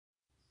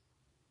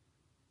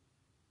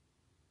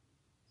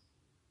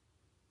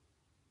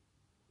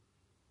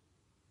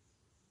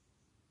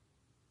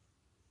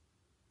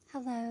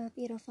Hello,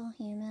 beautiful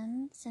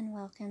humans, and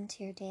welcome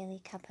to your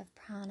daily cup of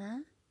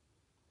prana.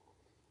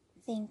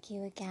 Thank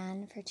you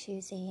again for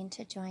choosing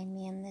to join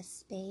me in this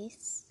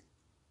space.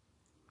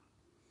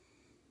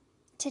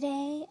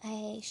 Today,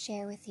 I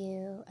share with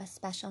you a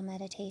special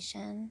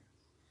meditation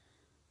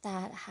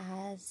that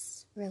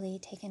has really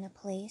taken a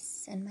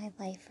place in my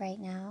life right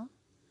now.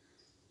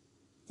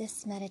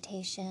 This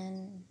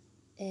meditation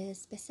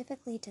is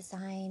specifically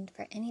designed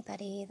for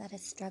anybody that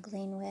is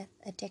struggling with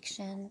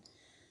addiction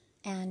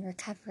and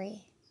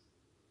recovery.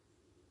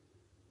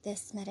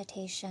 This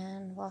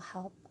meditation will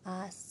help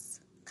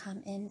us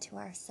come into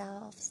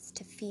ourselves,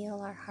 to feel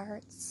our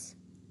hearts,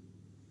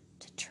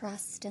 to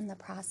trust in the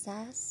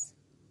process,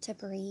 to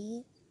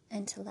breathe,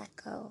 and to let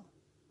go.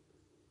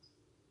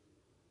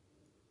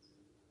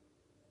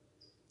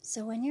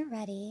 So when you're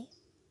ready,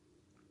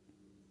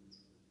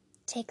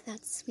 take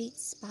that sweet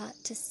spot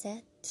to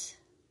sit,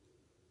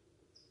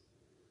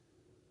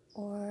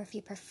 or if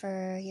you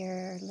prefer,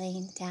 you're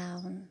laying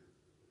down,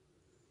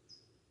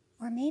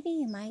 or maybe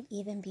you might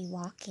even be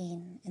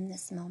walking in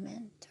this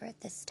moment or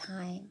at this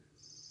time.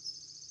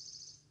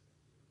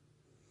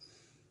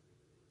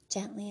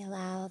 Gently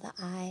allow the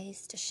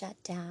eyes to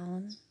shut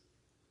down,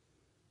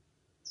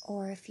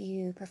 or if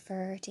you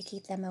prefer to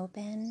keep them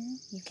open,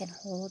 you can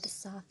hold a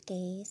soft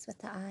gaze with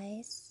the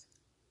eyes.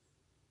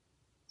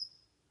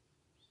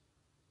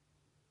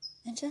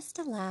 And just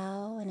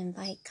allow and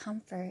invite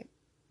comfort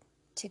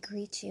to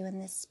greet you in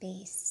this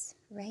space,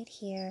 right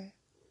here,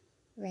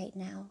 right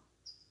now.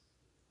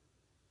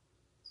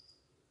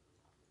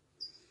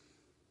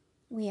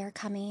 We are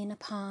coming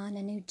upon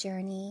a new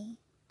journey,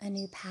 a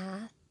new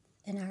path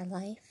in our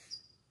life.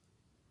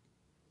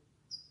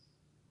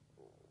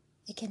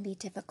 It can be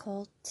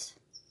difficult,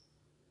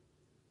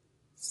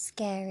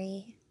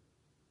 scary,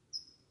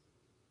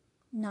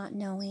 not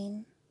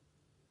knowing.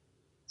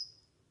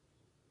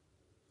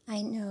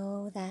 I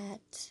know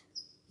that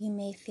you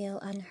may feel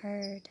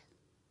unheard,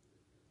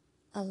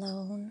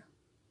 alone.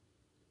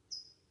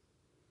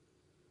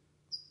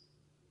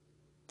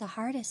 The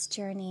hardest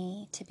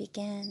journey to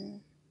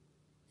begin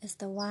is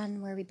the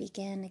one where we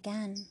begin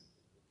again.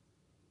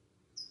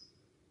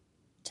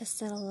 To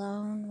sit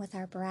alone with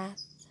our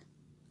breath,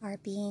 our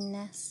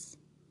beingness,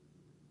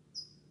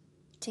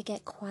 to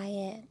get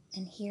quiet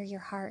and hear your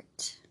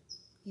heart,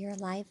 your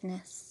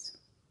aliveness.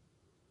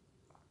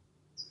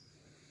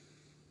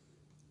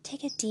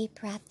 Take a deep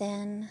breath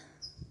in.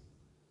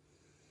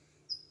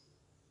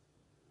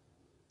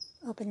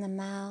 Open the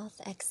mouth,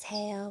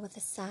 exhale with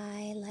a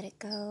sigh, let it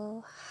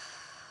go.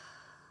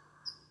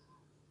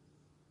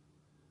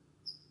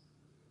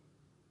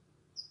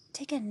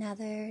 Take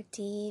another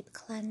deep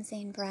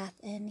cleansing breath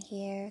in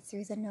here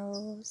through the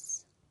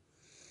nose.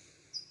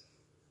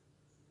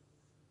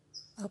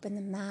 Open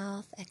the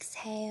mouth,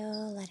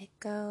 exhale, let it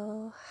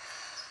go.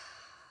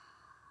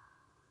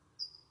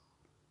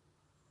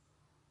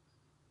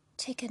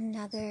 Take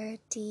another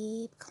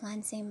deep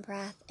cleansing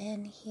breath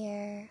in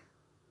here.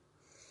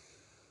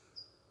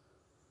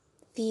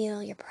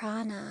 Feel your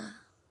prana,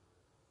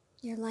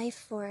 your life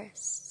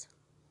force.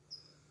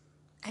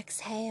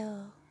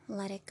 Exhale,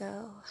 let it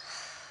go.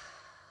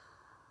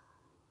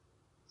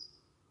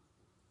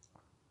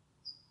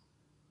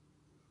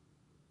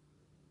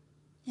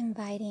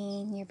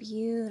 Inviting your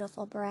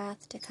beautiful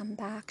breath to come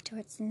back to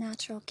its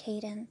natural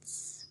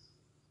cadence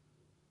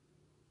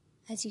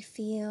as you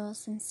feel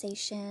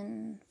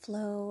sensation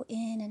flow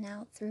in and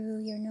out through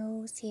your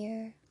nose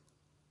here.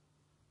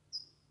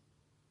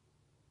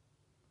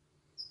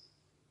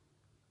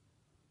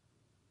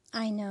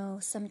 I know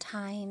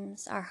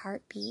sometimes our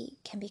heartbeat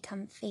can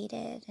become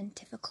faded and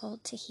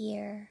difficult to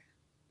hear,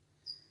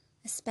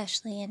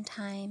 especially in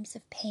times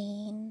of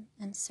pain,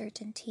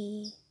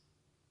 uncertainty,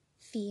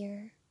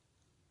 fear.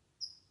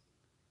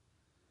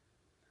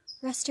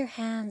 Rest your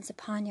hands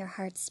upon your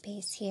heart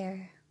space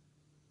here.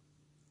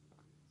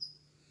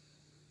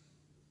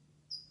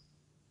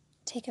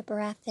 Take a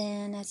breath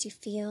in as you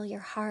feel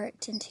your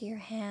heart into your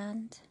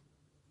hand.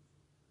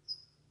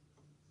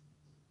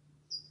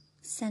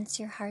 Sense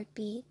your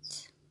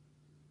heartbeat.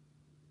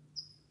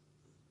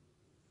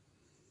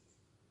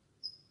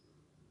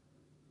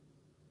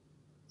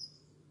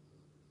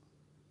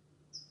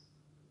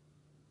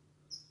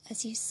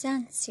 As you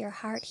sense your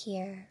heart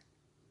here,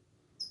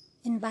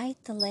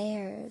 invite the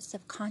layers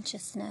of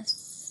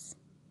consciousness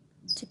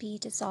to be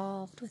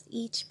dissolved with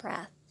each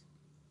breath.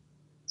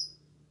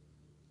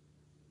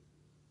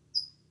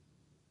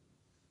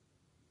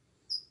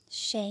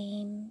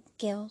 Shame,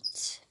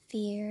 guilt,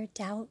 fear,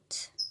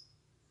 doubt.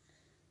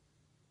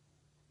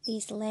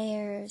 These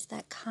layers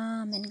that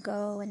come and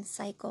go in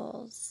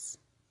cycles,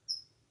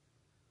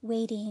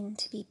 waiting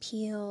to be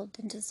peeled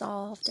and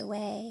dissolved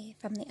away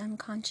from the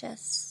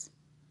unconscious,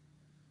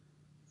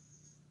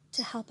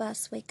 to help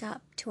us wake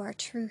up to our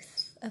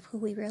truth of who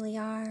we really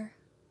are.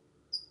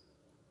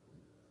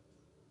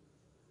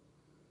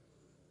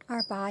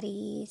 Our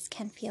bodies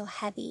can feel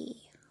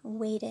heavy,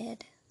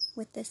 weighted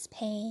with this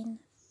pain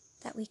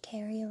that we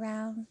carry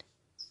around.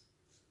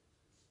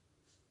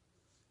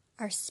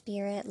 our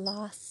spirit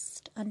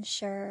lost,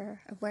 unsure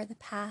of where the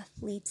path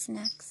leads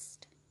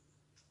next.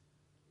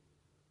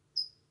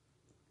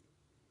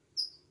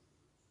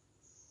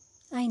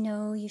 I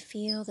know you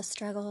feel the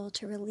struggle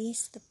to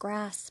release the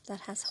grasp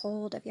that has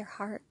hold of your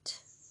heart,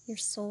 your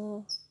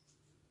soul,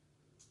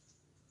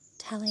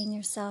 telling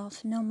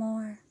yourself no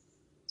more,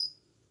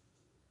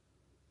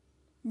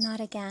 not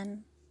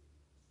again,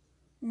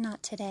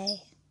 not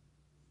today.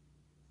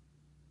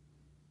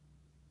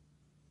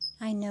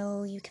 I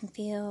know you can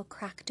feel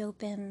cracked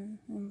open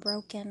and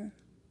broken.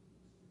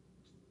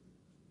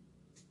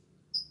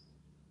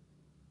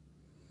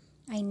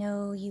 I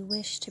know you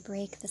wish to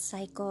break the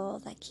cycle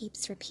that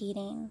keeps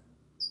repeating.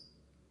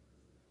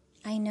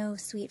 I know,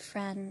 sweet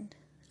friend,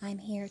 I'm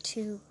here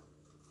too.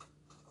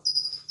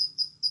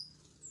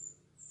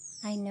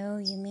 I know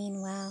you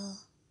mean well.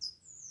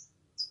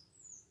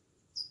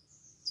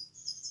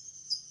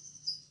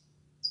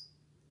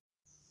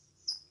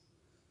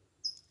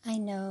 I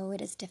know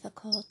it is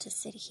difficult to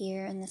sit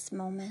here in this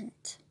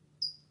moment,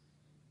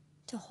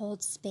 to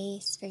hold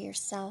space for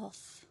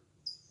yourself,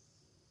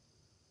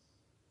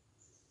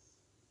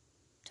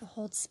 to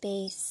hold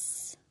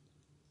space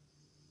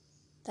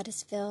that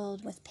is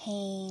filled with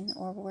pain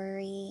or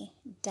worry,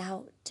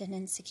 doubt and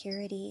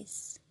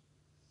insecurities,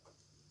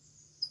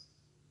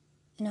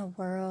 in a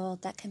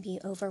world that can be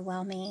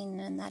overwhelming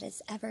and that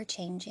is ever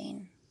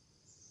changing.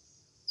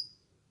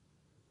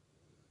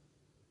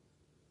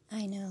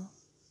 I know.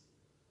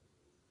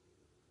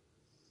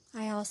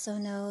 I also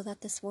know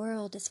that this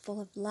world is full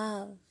of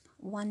love,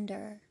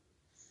 wonder,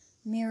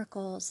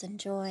 miracles and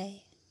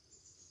joy,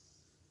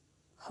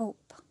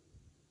 hope,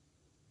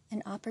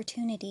 an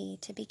opportunity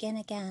to begin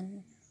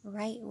again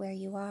right where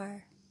you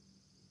are.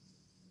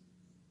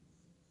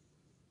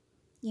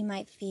 You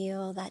might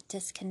feel that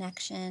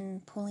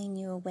disconnection pulling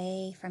you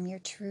away from your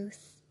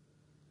truth,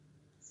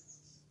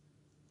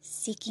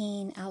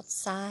 seeking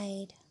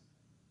outside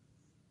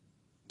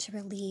to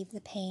relieve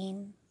the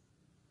pain,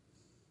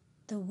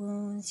 the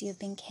wounds you've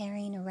been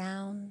carrying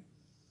around,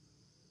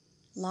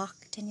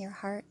 locked in your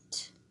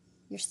heart,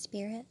 your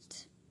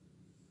spirit.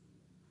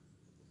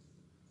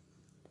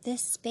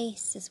 This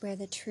space is where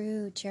the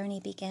true journey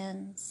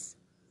begins.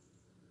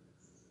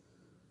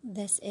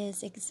 This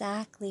is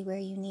exactly where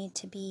you need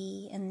to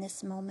be in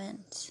this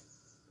moment,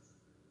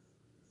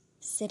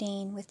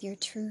 sitting with your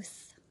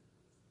truth,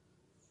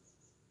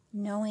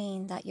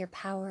 knowing that your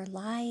power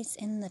lies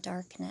in the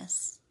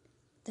darkness,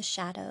 the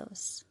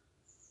shadows,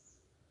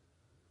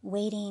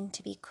 waiting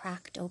to be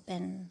cracked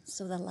open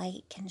so the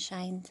light can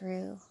shine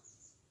through.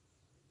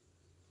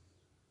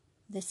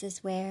 This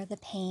is where the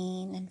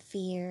pain and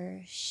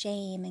fear,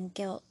 shame and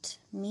guilt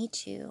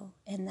meet you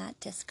in that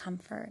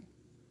discomfort,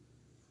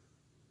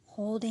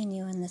 holding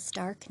you in this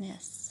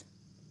darkness.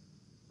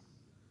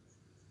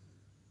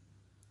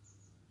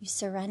 You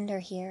surrender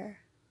here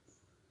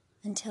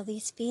until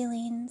these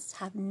feelings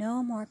have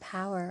no more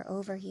power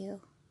over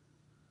you.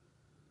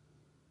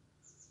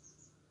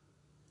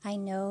 I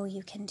know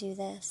you can do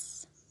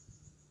this.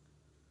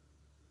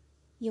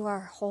 You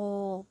are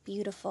whole,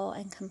 beautiful,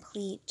 and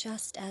complete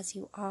just as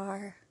you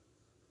are.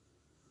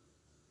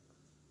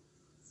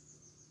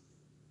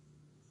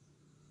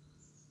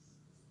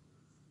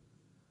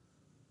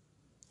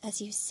 As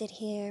you sit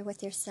here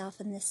with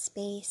yourself in this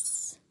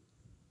space,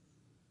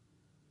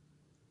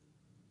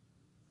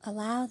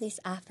 allow these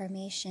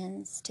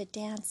affirmations to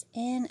dance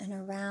in and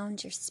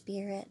around your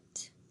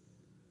spirit.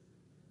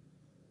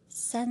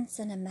 Sense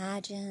and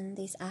imagine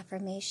these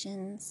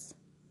affirmations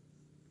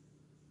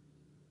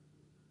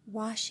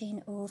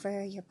washing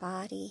over your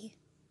body.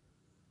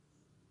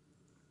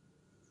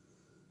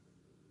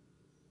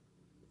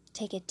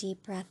 Take a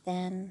deep breath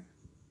in.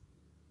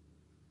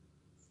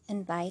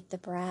 Invite the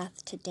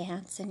breath to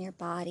dance in your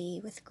body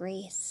with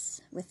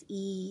grace, with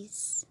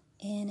ease,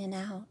 in and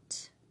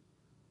out.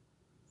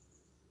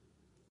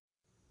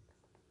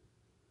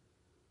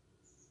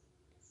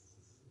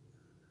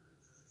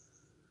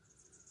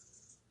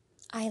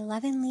 I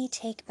lovingly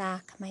take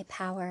back my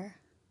power.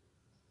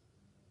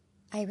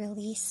 I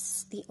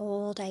release the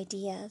old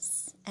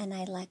ideas and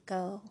I let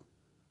go.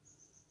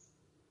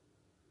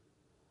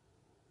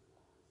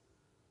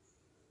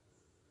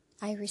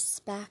 I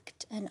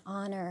respect and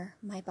honor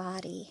my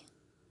body.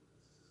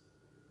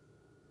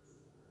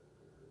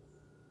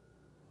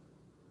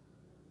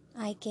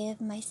 I give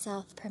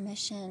myself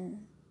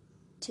permission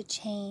to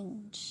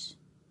change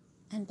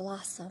and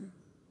blossom.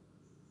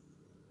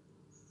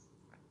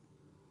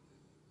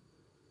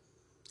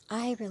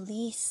 I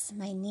release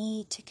my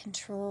need to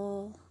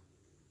control.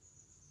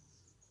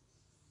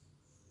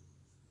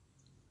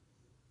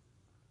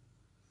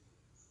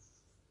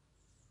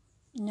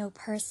 No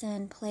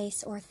person,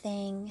 place, or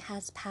thing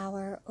has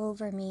power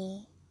over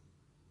me.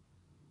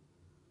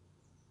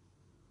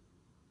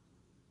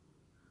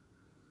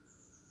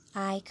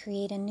 I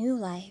create a new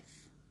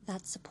life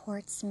that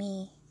supports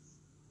me.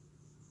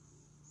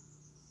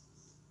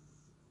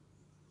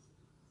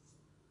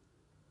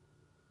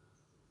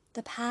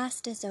 The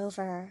past is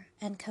over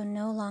and can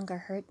no longer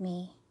hurt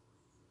me.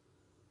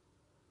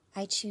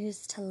 I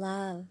choose to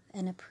love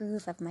and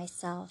approve of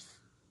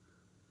myself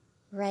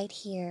right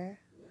here,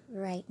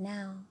 right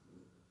now.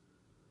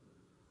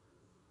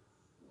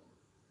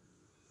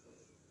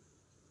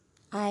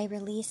 I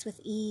release with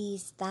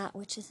ease that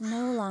which is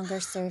no longer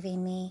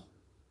serving me.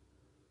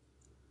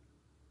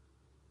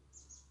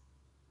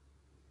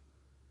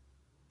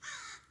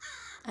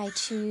 I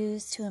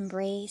choose to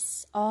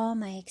embrace all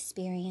my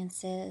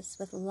experiences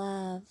with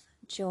love,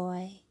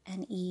 joy,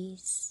 and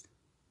ease.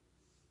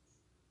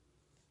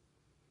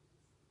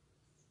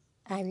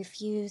 I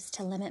refuse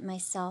to limit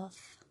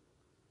myself.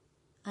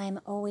 I am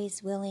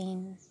always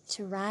willing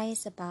to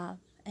rise above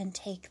and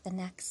take the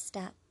next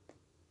step.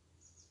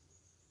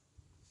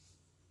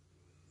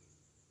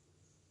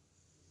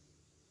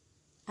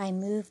 I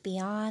move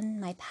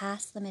beyond my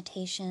past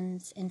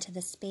limitations into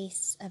the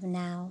space of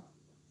now.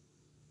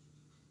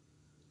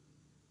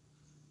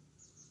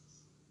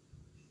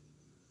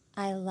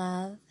 I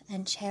love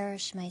and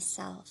cherish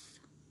myself.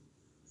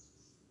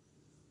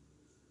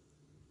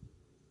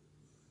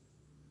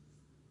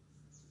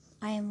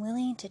 I am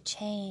willing to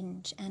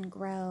change and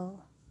grow.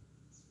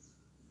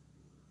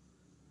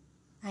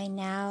 I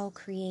now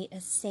create a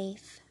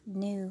safe,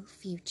 new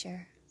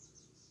future.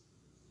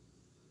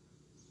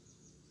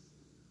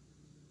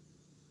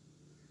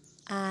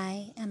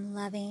 I am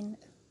loving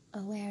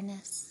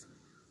awareness.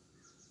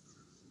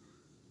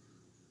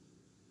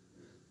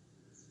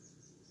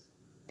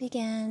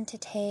 Begin to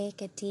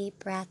take a deep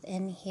breath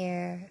in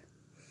here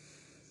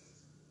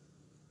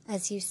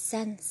as you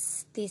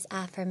sense these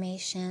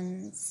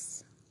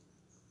affirmations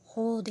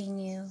holding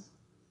you.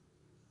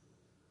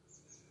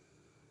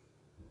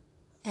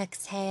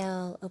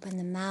 Exhale, open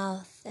the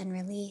mouth and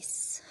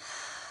release.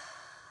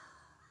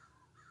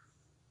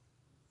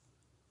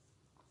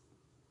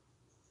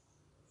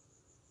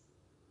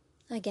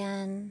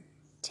 Again,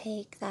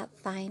 take that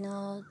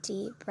final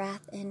deep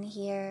breath in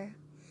here.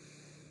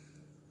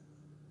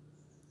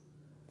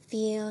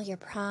 Feel your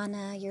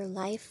prana, your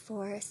life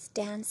force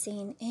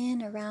dancing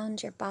in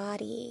around your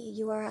body.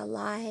 You are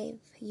alive.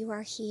 You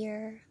are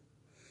here.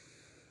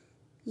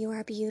 You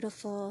are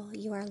beautiful.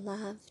 You are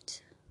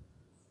loved.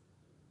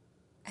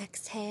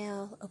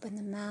 Exhale, open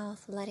the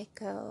mouth, let it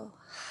go.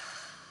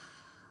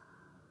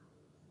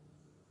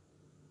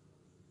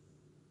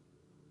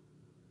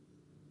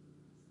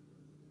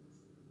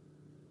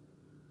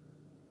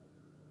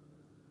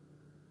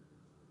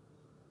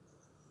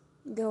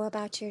 Go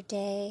about your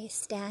day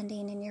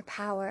standing in your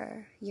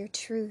power, your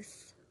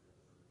truth,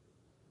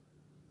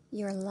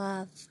 your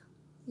love,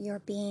 your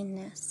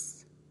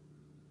beingness.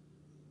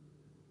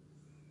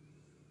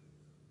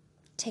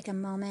 Take a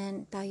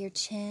moment, bow your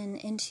chin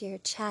into your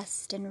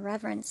chest in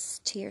reverence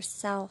to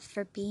yourself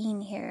for being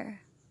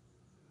here,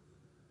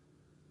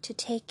 to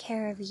take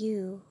care of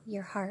you,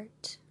 your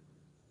heart.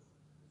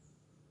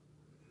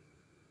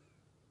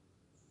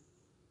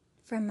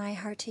 From my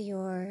heart to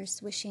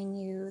yours, wishing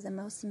you the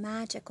most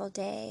magical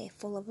day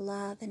full of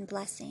love and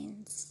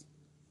blessings.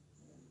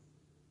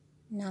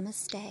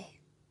 Namaste.